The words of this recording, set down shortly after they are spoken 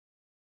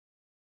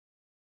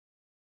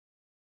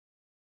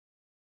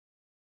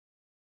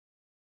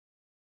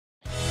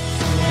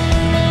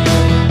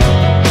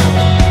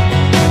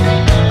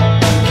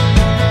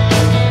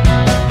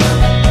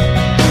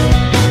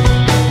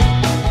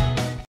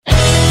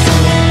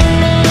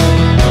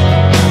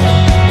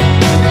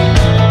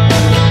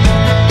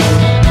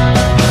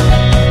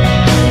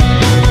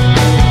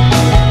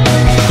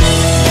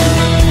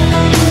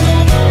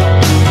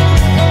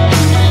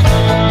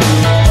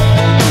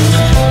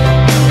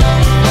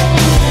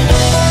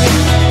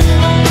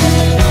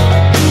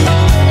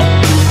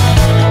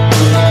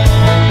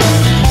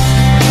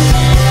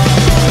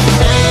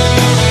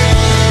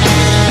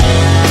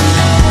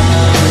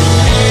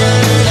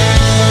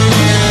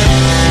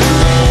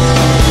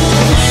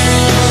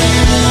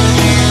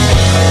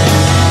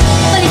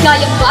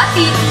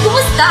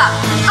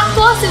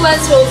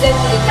Wells Rosen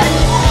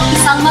Military,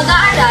 isang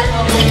mag-aaral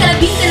sa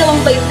ika-12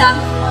 baitang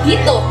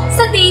dito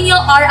sa Daniel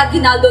R.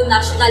 Aguinaldo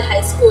National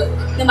High School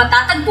na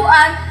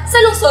matatagpuan sa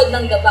lungsod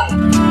ng Davao.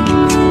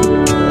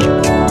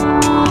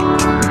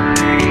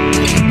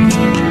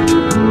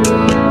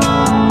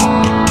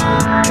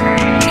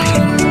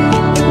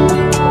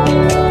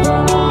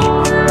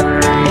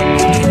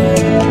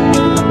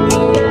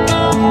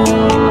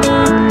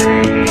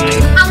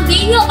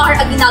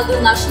 Aguinaldo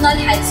National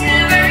High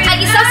School ay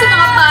isa sa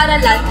mga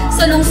paaralan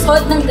sa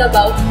lungsod ng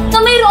Davao na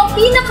mayroong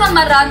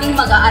pinakamaraming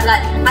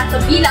mag-aaral at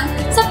kabilang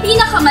sa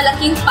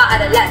pinakamalaking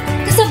paaralan.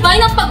 Kasabay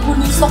ng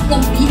pagbulusok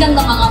ng bilang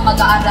ng mga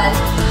mag-aaral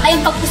ay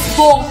ang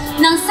pagpusbong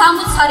ng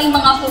samot-saring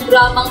mga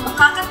programang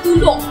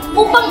makakatulong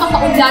upang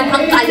mapaunlad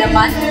ang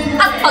kaalaman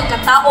at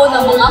pagkatao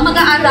ng mga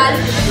mag-aaral,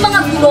 mga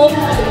guro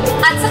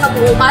at sa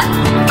kabuuan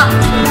ang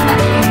komunidad.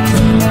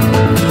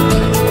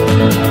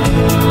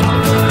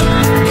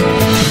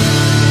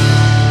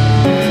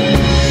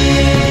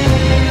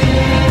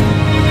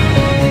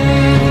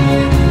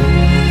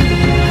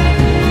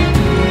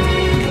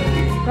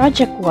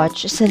 Project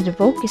Watch is an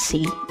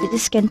advocacy that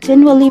is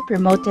continually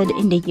promoted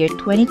in the year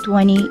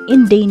 2020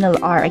 in Daniel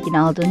R.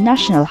 Aguinaldo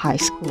National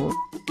High School.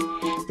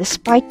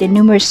 Despite the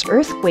numerous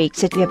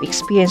earthquakes that we have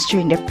experienced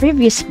during the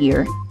previous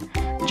year,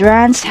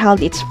 Dranhs held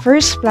its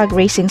first flag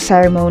raising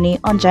ceremony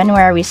on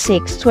January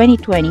 6,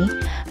 2020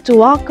 to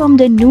welcome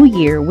the new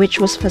year, which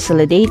was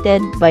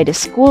facilitated by the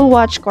School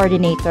Watch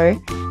Coordinator,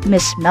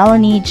 Ms.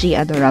 Melanie G.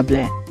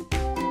 Adorable.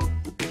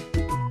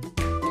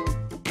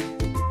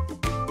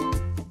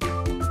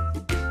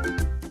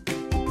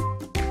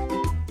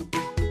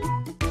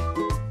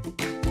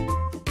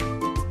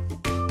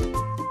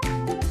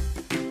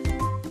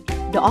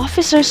 The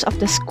officers of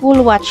the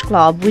School Watch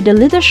Club, with the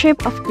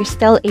leadership of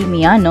Cristel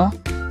Amiano,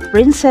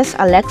 Princess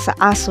Alexa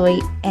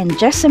Asoy, and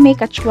Jessamy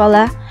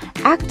Cachuela,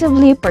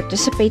 actively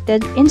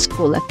participated in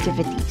school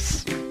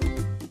activities.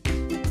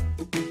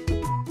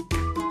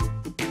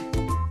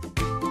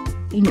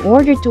 In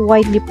order to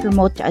widely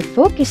promote the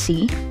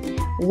advocacy,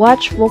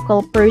 watch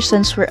vocal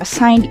persons were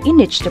assigned in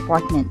each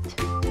department.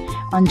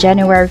 On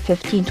January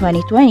 15,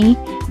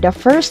 2020, the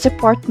first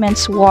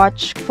department's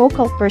watch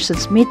vocal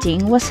persons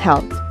meeting was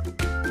held.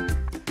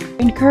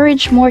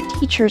 Encourage more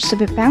teachers to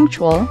be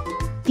punctual.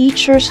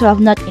 Teachers who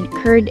have not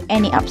incurred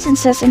any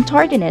absences and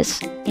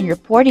tardiness in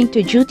reporting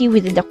to duty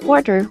within the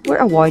quarter were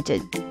awarded.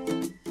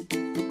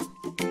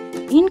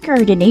 In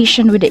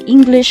coordination with the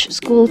English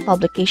School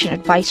Publication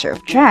Advisor of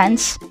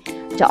Dranhs,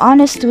 the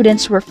honest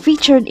students were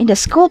featured in the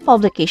school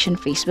publication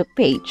Facebook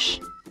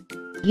page.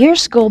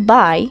 Years go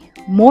by,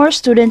 more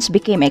students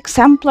became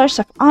exemplars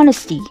of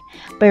honesty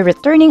by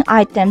returning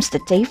items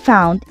that they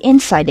found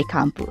inside the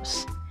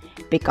campus.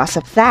 Because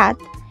of that,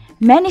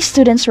 many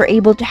students were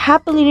able to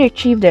happily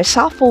retrieve their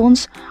cell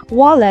phones,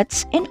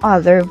 wallets, and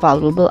other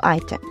valuable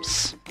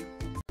items.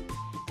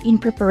 In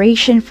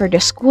preparation for the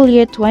school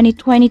year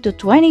 2020 to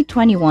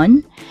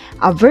 2021,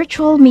 a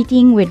virtual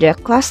meeting with the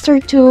Cluster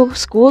 2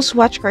 Schools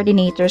Watch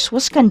Coordinators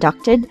was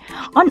conducted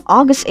on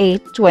August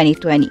 8,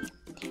 2020.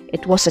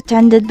 It was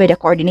attended by the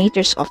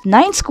coordinators of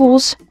 9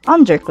 schools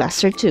under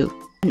Cluster 2.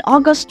 On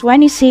August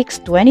 26,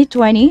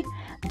 2020,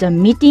 the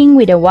meeting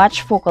with the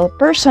watch focal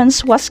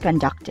persons was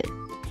conducted.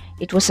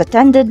 It was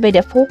attended by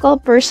the focal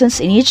persons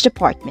in each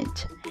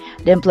department.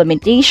 The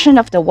implementation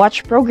of the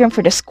watch program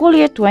for the school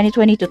year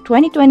 2020 to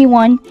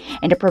 2021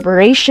 and the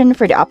preparation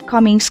for the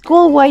upcoming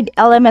school-wide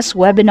LMS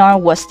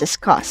webinar was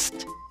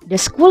discussed. The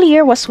school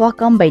year was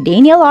welcomed by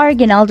Daniel R.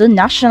 Aguinaldo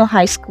National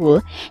High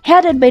School,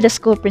 headed by the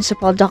school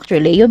principal Dr.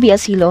 Leo B.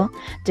 Asilo,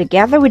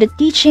 together with the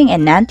teaching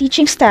and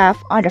non-teaching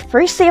staff on the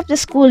first day of the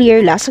school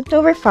year last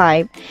October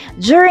 5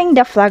 during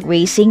the flag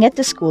raising at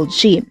the school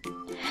gym.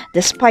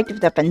 Despite of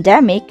the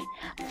pandemic,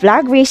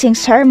 flag-raising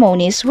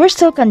ceremonies were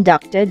still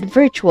conducted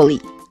virtually.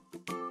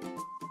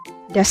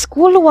 The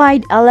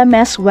school-wide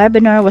LMS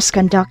webinar was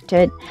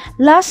conducted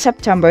last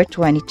September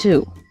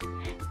 22.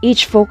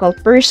 Each focal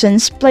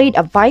persons played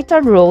a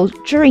vital role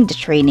during the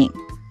training.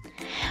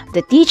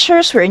 The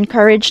teachers were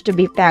encouraged to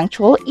be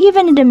punctual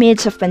even in the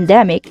midst of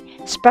pandemic,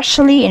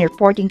 especially in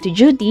reporting to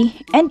duty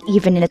and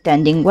even in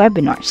attending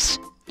webinars.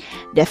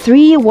 The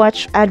 3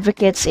 watch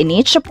advocates in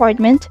each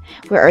department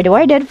were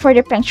awarded for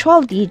their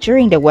punctuality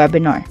during the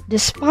webinar.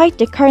 Despite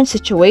the current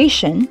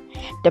situation,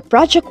 the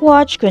Project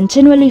Watch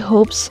continually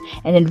hopes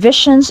and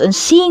envisions on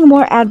seeing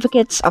more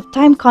advocates of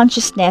time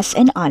consciousness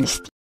and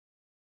honesty.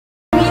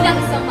 Bilang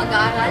isang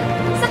mag-aaral,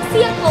 saksi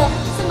ako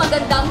sa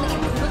magandang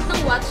naitulot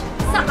ng watch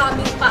sa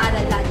aming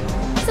paaralan.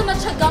 Sa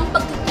matyagang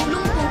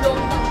pagtutulong-tulong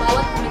ng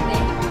bawat komite,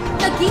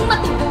 naging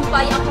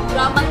matagumpay ang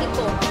programang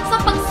ito sa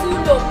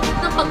pagsulong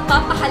ng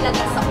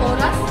pagpapahalaga sa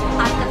oras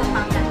at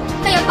katapangan.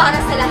 Kaya para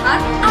sa lahat,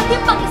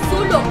 ating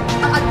pang-isulong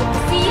ang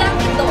advokasiyang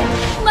ito.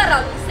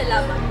 Maraming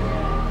salamat!